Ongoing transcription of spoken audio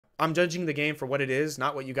I'm judging the game for what it is,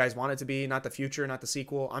 not what you guys want it to be, not the future, not the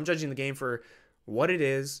sequel. I'm judging the game for what it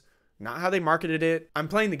is, not how they marketed it. I'm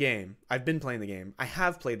playing the game. I've been playing the game. I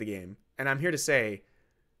have played the game. And I'm here to say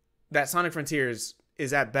that Sonic Frontiers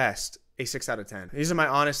is at best a 6 out of 10. These are my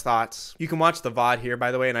honest thoughts. You can watch the VOD here,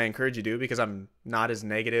 by the way, and I encourage you to, because I'm not as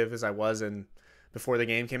negative as I was before the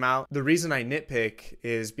game came out. The reason I nitpick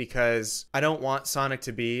is because I don't want Sonic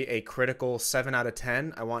to be a critical 7 out of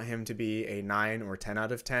 10. I want him to be a 9 or 10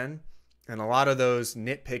 out of 10. And a lot of those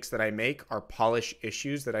nitpicks that I make are polish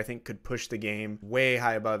issues that I think could push the game way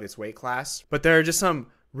high above its weight class. But there are just some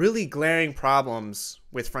really glaring problems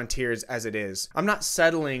with Frontiers as it is. I'm not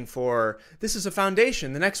settling for, this is a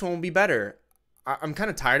foundation, the next one will be better. I'm kind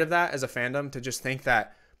of tired of that as a fandom, to just think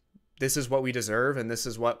that this is what we deserve and this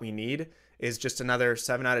is what we need is just another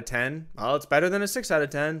 7 out of 10. Well, it's better than a 6 out of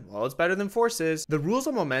 10. Well, it's better than Forces. The rules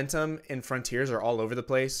of momentum in Frontiers are all over the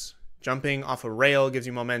place. Jumping off a rail gives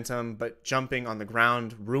you momentum, but jumping on the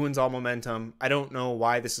ground ruins all momentum. I don't know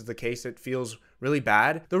why this is the case. It feels really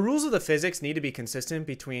bad. The rules of the physics need to be consistent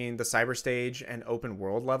between the cyber stage and open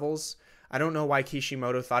world levels. I don't know why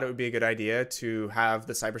Kishimoto thought it would be a good idea to have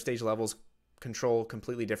the cyber stage levels control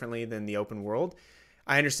completely differently than the open world.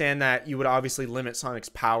 I understand that you would obviously limit Sonic's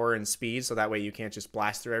power and speed, so that way you can't just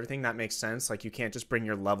blast through everything. That makes sense. Like, you can't just bring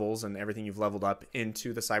your levels and everything you've leveled up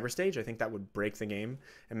into the cyber stage. I think that would break the game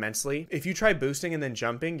immensely. If you try boosting and then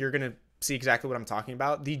jumping, you're going to see exactly what I'm talking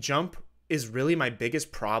about. The jump is really my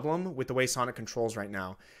biggest problem with the way Sonic controls right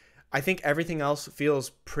now. I think everything else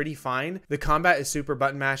feels pretty fine. The combat is super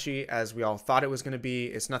button mashy, as we all thought it was going to be.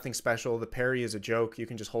 It's nothing special. The parry is a joke. You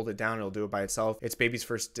can just hold it down. It'll do it by itself. It's baby's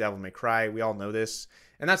first Devil May Cry. We all know this.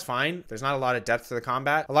 And that's fine. There's not a lot of depth to the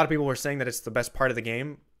combat. A lot of people were saying that it's the best part of the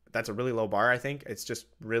game. That's a really low bar, I think. It's just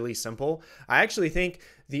really simple. I actually think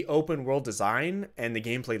the open world design and the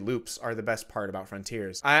gameplay loops are the best part about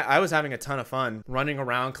Frontiers. I was having a ton of fun running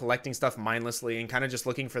around, collecting stuff mindlessly, and kind of just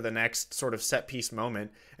looking for the next sort of set piece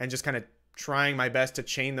moment and just kind of trying my best to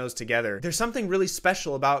chain those together. There's something really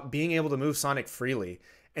special about being able to move Sonic freely.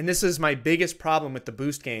 And this is my biggest problem with the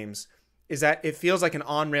boost games, is that it feels like an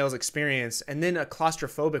on-rails experience and then a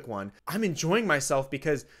claustrophobic one. I'm enjoying myself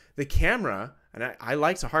because the camera, and I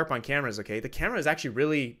like to harp on cameras, okay? The camera is actually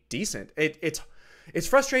really decent. It's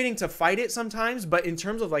frustrating to fight it sometimes, but in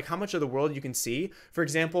terms of like how much of the world you can see, for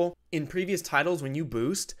example, in previous titles, when you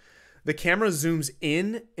boost, the camera zooms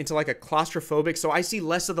in into like a claustrophobic, so I see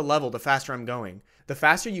less of the level the faster I'm going. The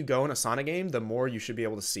faster you go in a Sonic game, the more you should be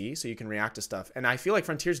able to see, so you can react to stuff. And I feel like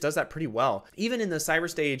Frontiers does that pretty well. Even in the cyber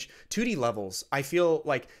stage 2D levels, I feel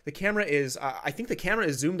like the camera is, I think the camera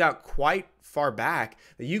is zoomed out quite far back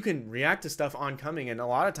that you can react to stuff oncoming. And a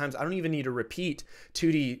lot of times I don't even need to repeat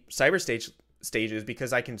 2D cyber stages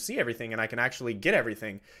because I can see everything and I can actually get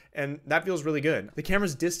everything. And that feels really good. The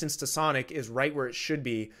camera's distance to Sonic is right where it should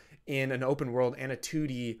be in an open world and a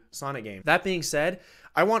 2D Sonic game. That being said,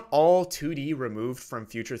 I want all 2D removed from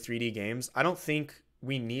future 3D games. I don't think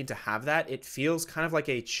we need to have that. It feels kind of like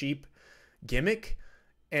a cheap gimmick,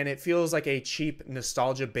 and it feels like a cheap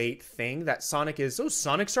nostalgia bait thing that Sonic is. So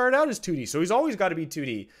Sonic started out as 2D, so he's always got to be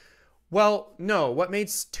 2D. Well, no, what made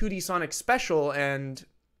 2D Sonic special and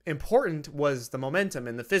important was the momentum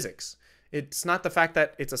and the physics. It's not the fact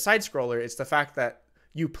that it's a side scroller, it's the fact that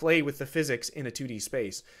you play with the physics in a 2D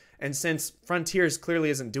space. And since Frontiers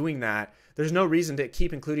clearly isn't doing that, there's no reason to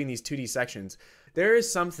keep including these 2D sections. There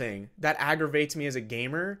is something that aggravates me as a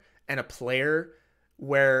gamer and a player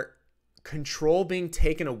where control being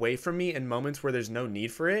taken away from me in moments where there's no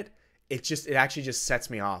need for it, it actually just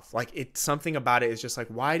sets me off. Like, it's something about it is just like,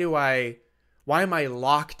 why am I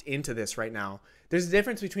locked into this right now? There's a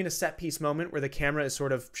difference between a set piece moment where the camera is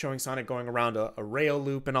sort of showing Sonic going around a rail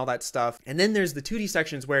loop and all that stuff. And then there's the 2D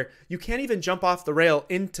sections where you can't even jump off the rail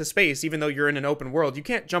into space, even though you're in an open world. You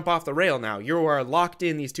can't jump off the rail now. You are locked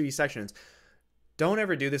in these 2D sections. Don't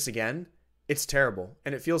ever do this again. It's terrible,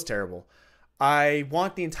 and it feels terrible. I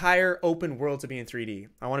want the entire open world to be in 3D.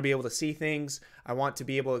 I want to be able to see things. I want to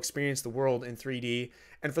be able to experience the world in 3D.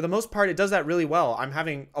 And for the most part, it does that really well. I'm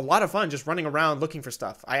having a lot of fun just running around looking for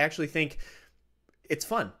stuff. I actually think it's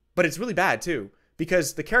fun, but it's really bad too,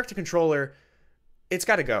 because the character controller, it's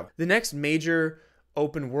got to go. The next major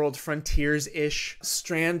open world Frontiers-ish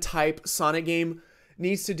Strand type Sonic game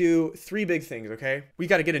needs to do 3 big things, okay? We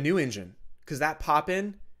got to get a new engine, because that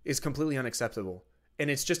pop-in is completely unacceptable. And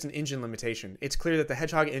it's just an engine limitation. It's clear that the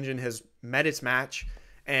Hedgehog engine has met its match,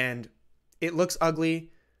 and it looks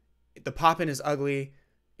ugly. The pop-in is ugly.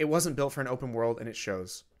 It wasn't built for an open world, and it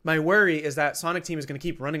shows. My worry is that Sonic Team is going to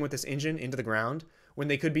keep running with this engine into the ground, when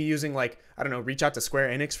they could be using, like, I don't know, reach out to Square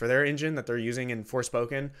Enix for their engine that they're using in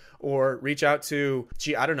Forspoken, or reach out to,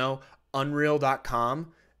 I don't know,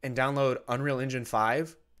 Unreal.com and download Unreal Engine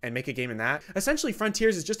 5 and make a game in that. Essentially,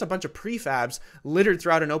 Frontiers is just a bunch of prefabs littered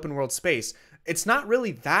throughout an open world space. It's not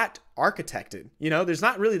really that architected, there's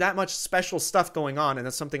not really that much special stuff going on, and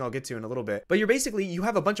that's something I'll get to in a little bit. But you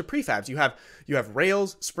have a bunch of prefabs. You have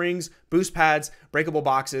rails, springs, boost pads, breakable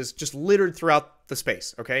boxes just littered throughout the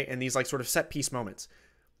space, okay? And these like sort of set piece moments.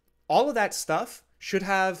 All of that stuff should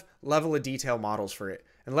have level of detail models for it.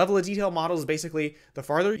 And level of detail models is basically the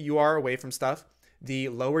farther you are away from stuff, the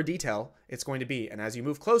lower detail it's going to be. And as you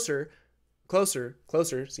move closer,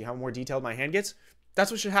 see how more detailed my hand gets? That's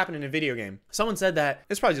what should happen in a video game. Someone said that,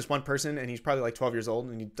 it's probably just one person, and he's probably like 12 years old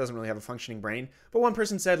and he doesn't really have a functioning brain. But one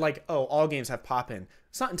person said like, oh, all games have pop-in.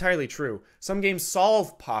 It's not entirely true. Some games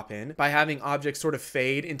solve pop-in by having objects sort of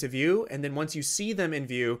fade into view, and then once you see them in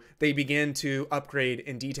view, they begin to upgrade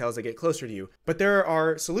in detail as they get closer to you. But there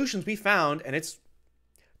are solutions we found, and it's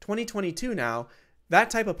 2022 now, that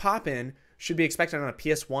type of pop-in should be expected on a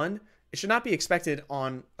PS1. It should not be expected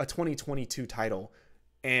on a 2022 title.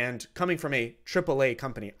 And coming from a AAA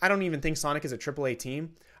company, I don't even think Sonic is a AAA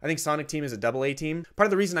team. I think Sonic Team is a AA team. Part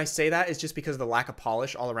of the reason I say that is just because of the lack of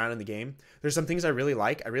polish all around in the game. There's some things I really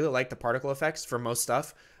like. I really like the particle effects for most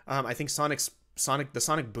stuff. I think the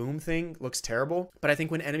Sonic Boom thing looks terrible, but I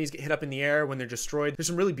think when enemies get hit up in the air, when they're destroyed, there's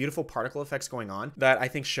some really beautiful particle effects going on that I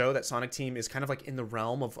think show that Sonic Team is kind of like in the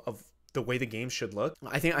realm of the way the game should look.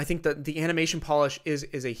 I think that the animation polish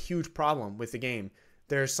is a huge problem with the game.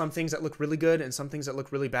 There's some things that look really good and some things that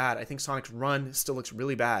look really bad. I think Sonic's run still looks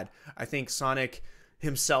really bad. I think Sonic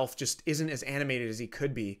himself just isn't as animated as he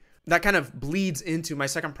could be. That kind of bleeds into my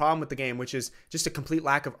second problem with the game, which is just a complete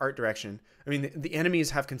lack of art direction. I mean, the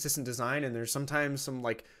enemies have consistent design, and there's sometimes some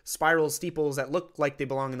like spiral steeples that look like they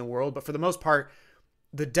belong in the world, but for the most part,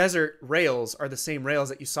 the desert rails are the same rails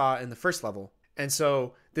that you saw in the first level. And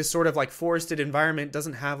so this sort of like forested environment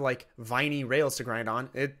doesn't have like viney rails to grind on.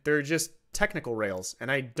 They're just technical rails, and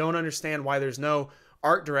I don't understand why there's no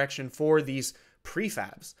art direction for these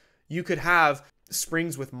prefabs. You could have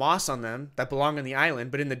springs with moss on them that belong on the island,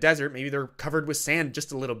 but in the desert maybe they're covered with sand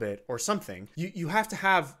just a little bit or something. You have to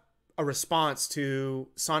have a response to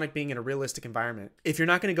Sonic being in a realistic environment. If you're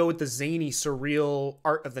not going to go with the zany, surreal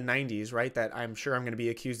art of the 90s, right, that I'm sure I'm going to be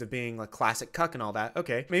accused of being like classic cuck and all that,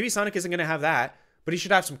 okay, maybe Sonic isn't going to have that, but he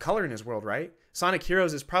should have some color in his world, right? Sonic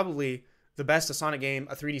Heroes is probably the best a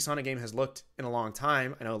 3D Sonic game has looked in a long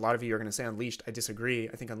time. I know a lot of you are going to say Unleashed. I disagree.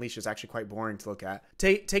 I think Unleashed is actually quite boring to look at.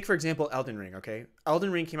 Take for example, Elden Ring, okay?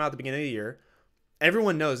 Elden Ring came out at the beginning of the year.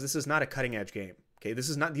 Everyone knows this is not a cutting edge game, okay?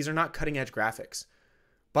 These are not cutting edge graphics.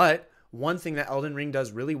 But one thing that Elden Ring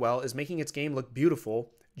does really well is making its game look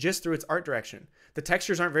beautiful just through its art direction. The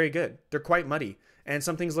textures aren't very good. They're quite muddy. And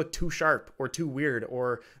some things look too sharp or too weird,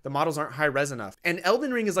 or the models aren't high res enough. And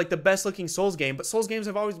Elden Ring is like the best looking Souls game, but Souls games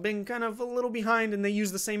have always been kind of a little behind, and they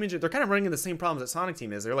use the same engine. They're kind of running into the same problems that Sonic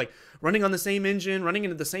Team is. They're like running on the same engine, running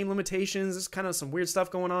into the same limitations. There's kind of some weird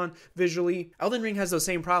stuff going on visually. Elden Ring has those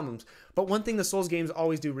same problems. But one thing the Souls games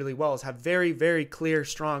always do really well is have very, very clear,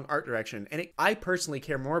 strong art direction. And I personally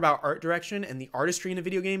care more about art direction and the artistry in a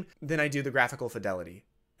video game than I do the graphical fidelity.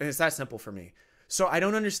 And it's that simple for me. So I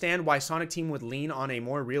don't understand why Sonic Team would lean on a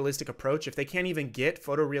more realistic approach if they can't even get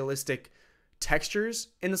photorealistic textures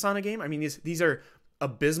in the Sonic game. I mean, these are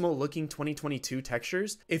abysmal looking 2022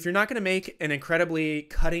 textures. If you're not going to make an incredibly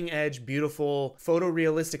cutting edge, beautiful,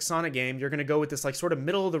 photorealistic Sonic game, you're going to go with this like sort of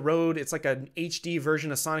middle of the road. It's like an HD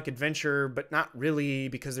version of Sonic Adventure, but not really,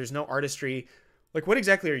 because there's no artistry. Like, what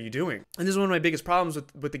exactly are you doing? And this is one of my biggest problems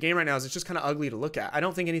with the game right now, is it's just kind of ugly to look at. I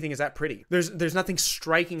don't think anything is that pretty. There's nothing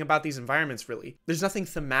striking about these environments, really. There's nothing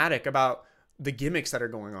thematic about the gimmicks that are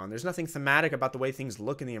going on. There's nothing thematic about the way things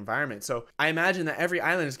look in the environment. So I imagine that every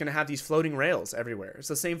island is going to have these floating rails everywhere. It's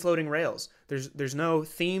the same floating rails. There's no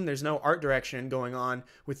theme. There's no art direction going on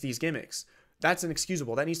with these gimmicks. That's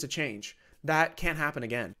inexcusable. That needs to change. That can't happen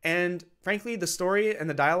again. And frankly, the story and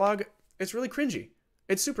the dialogue, it's really cringy.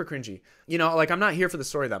 It's super cringy. Like, I'm not here for the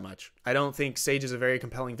story that much. I don't think Sage is a very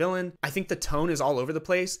compelling villain. I think the tone is all over the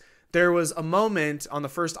place. There was a moment on the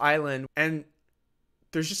first island, and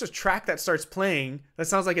there's just a track that starts playing that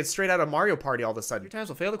sounds like it's straight out of Mario Party all of a sudden. Your times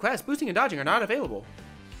will fail the quest. Boosting and dodging are not available.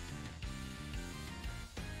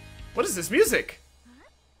 What is this music?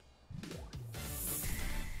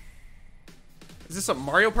 Is this a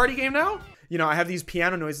Mario Party game now? I have these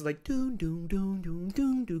piano noises like doom doom doom doom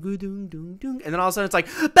doom doom doom doom doom, and then all of a sudden it's like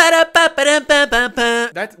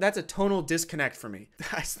that's a tonal disconnect for me.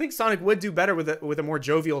 I think Sonic would do better with a more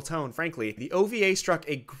jovial tone, frankly. The OVA struck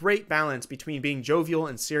a great balance between being jovial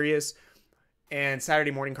and serious. and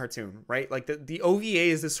Saturday morning cartoon, right? Like the OVA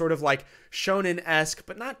is this sort of like shonen-esque,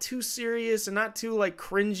 but not too serious and not too like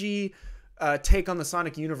cringy take on the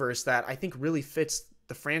Sonic universe that I think really fits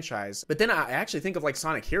the franchise. But then I actually think of like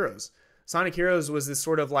Sonic Heroes. Sonic Heroes was this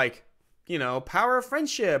sort of like, you know, power of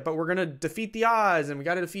friendship, but we're gonna defeat the odds and we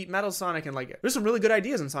gotta defeat Metal Sonic, and like there's some really good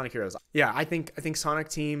ideas in Sonic Heroes. Yeah, I think Sonic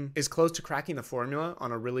Team is close to cracking the formula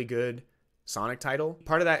on a really good Sonic title.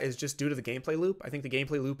 Part of that is just due to the gameplay loop. I think the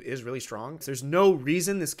gameplay loop is really strong. There's no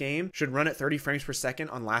reason this game should run at 30 frames per second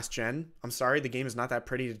on last gen. I'm sorry, the game is not that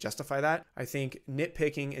pretty to justify that. I think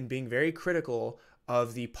nitpicking and being very critical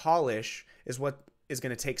of the polish is what is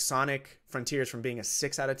going to take Sonic Frontiers from being a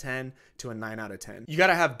 6 out of 10 to a 9 out of 10. You got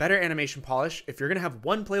to have better animation polish. If you're going to have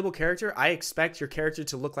one playable character, I expect your character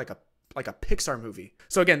to look like a Pixar movie.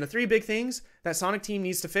 So again, the 3 big things that Sonic Team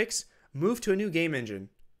needs to fix: move to a new game engine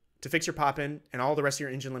to fix your pop-in and all the rest of your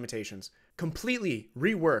engine limitations. Completely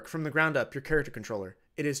rework from the ground up your character controller.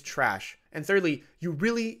 It is trash. And thirdly, you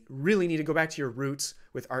really, really need to go back to your roots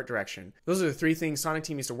with art direction. Those are the 3 things Sonic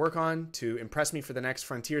Team needs to work on to impress me for the next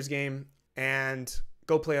Frontiers game. And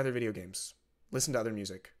go play other video games, listen to other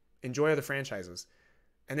music, enjoy other franchises,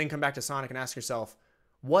 and then come back to Sonic and ask yourself,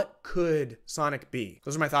 what could Sonic be?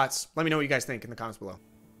 Those are my thoughts. Let me know what you guys think in the comments below.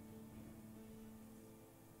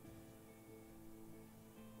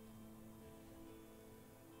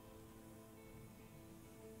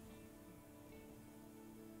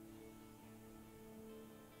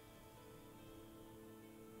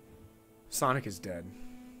 Sonic is dead.